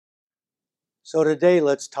So today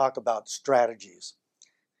let's talk about strategies.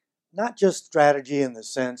 Not just strategy in the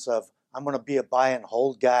sense of I'm going to be a buy and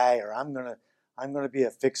hold guy or I'm going to be a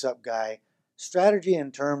fix up guy. Strategy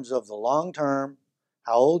in terms of the long term,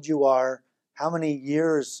 how old you are, how many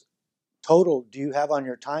years total do you have on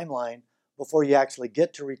your timeline before you actually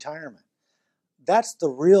get to retirement. That's the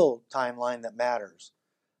real timeline that matters.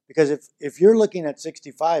 Because if you're looking at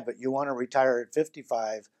 65 but you want to retire at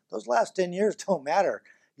 55, those last 10 years don't matter.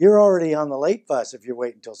 You're already on the late bus if you're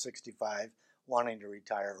waiting until 65 wanting to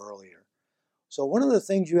retire earlier. So one of the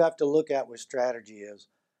things you have to look at with strategy is,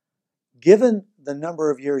 given the number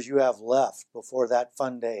of years you have left before that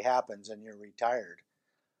fun day happens and you're retired,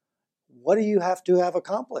 what do you have to have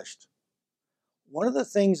accomplished? One of the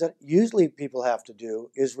things that usually people have to do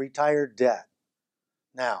is retire debt.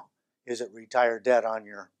 Now, is it retire debt on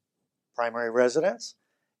your primary residence?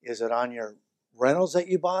 Is it on your rentals that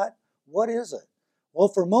you bought? What is it? Well,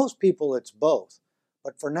 for most people, it's both.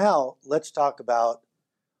 But for now, let's talk about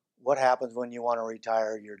what happens when you want to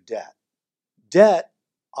retire your debt. Debt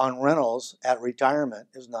on rentals at retirement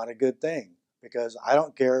is not a good thing, because I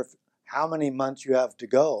don't care how many months you have to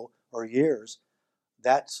go or years,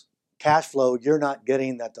 that's cash flow you're not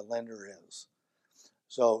getting that the lender is.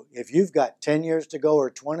 So if you've got 10 years to go or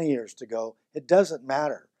 20 years to go, it doesn't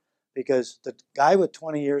matter, because the guy with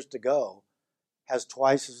 20 years to go has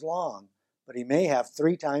twice as long, but he may have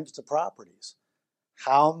 3 times the properties.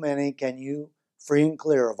 How many can you free and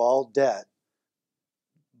clear of all debt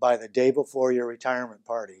by the day before your retirement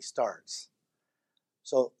party starts?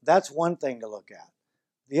 So that's one thing to look at.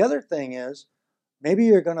 The other thing is, maybe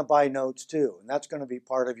you're going to buy notes too, and that's going to be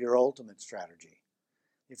part of your ultimate strategy.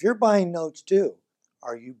 If you're buying notes too,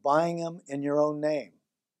 are you buying them in your own name?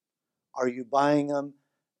 Are you buying them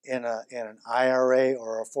in an IRA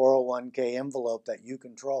or a 401k envelope that you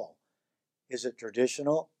control? Is it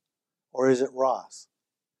traditional or is it Roth?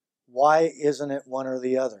 Why isn't it one or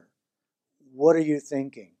the other? What are you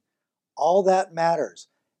thinking? All that matters.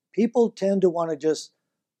 People tend to want to just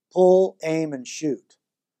pull, aim, and shoot.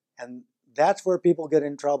 And that's where people get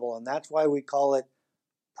in trouble, and that's why we call it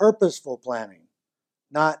purposeful planning.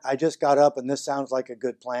 Not, I just got up and this sounds like a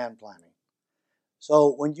good planning.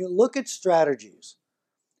 So when you look at strategies,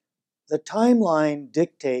 the timeline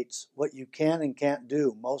dictates what you can and can't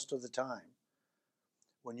do most of the time.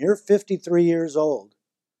 When you're 53 years old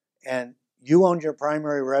and you own your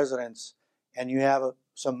primary residence and you have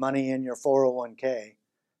some money in your 401k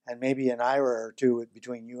and maybe an IRA or two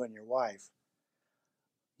between you and your wife,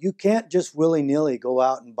 you can't just willy-nilly go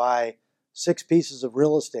out and buy 6 pieces of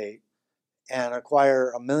real estate and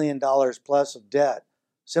acquire $1 million plus of debt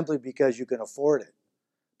simply because you can afford it.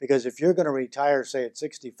 Because if you're going to retire, say at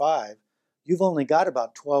 65, you've only got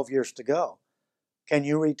about 12 years to go. Can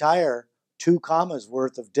you retire 2 commas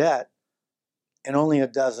worth of debt in only a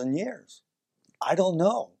dozen years? I don't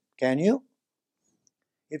know. Can you?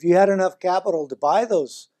 If you had enough capital to buy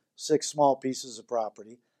those 6 small pieces of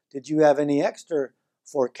property, did you have any extra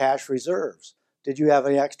for cash reserves? Did you have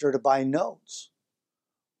any extra to buy notes?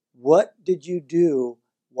 What did you do?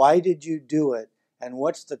 Why did you do it? And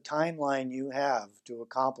what's the timeline you have to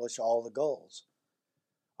accomplish all the goals?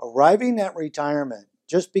 Arriving at retirement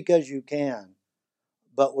just because you can,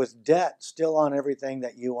 but with debt still on everything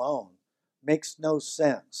that you own, makes no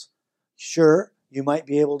sense. Sure, you might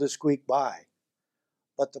be able to squeak by.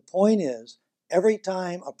 But the point is, every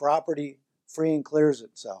time a property free and clears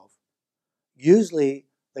itself, usually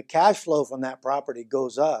the cash flow from that property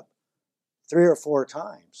goes up 3 or 4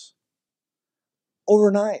 times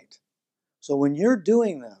overnight. So when you're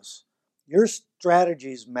doing this, your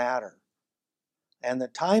strategies matter. And the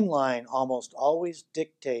timeline almost always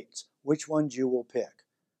dictates which ones you will pick.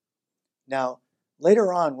 Now,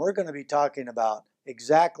 later on, we're going to be talking about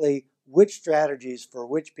exactly which strategies for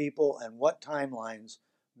which people and what timelines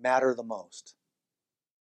matter the most.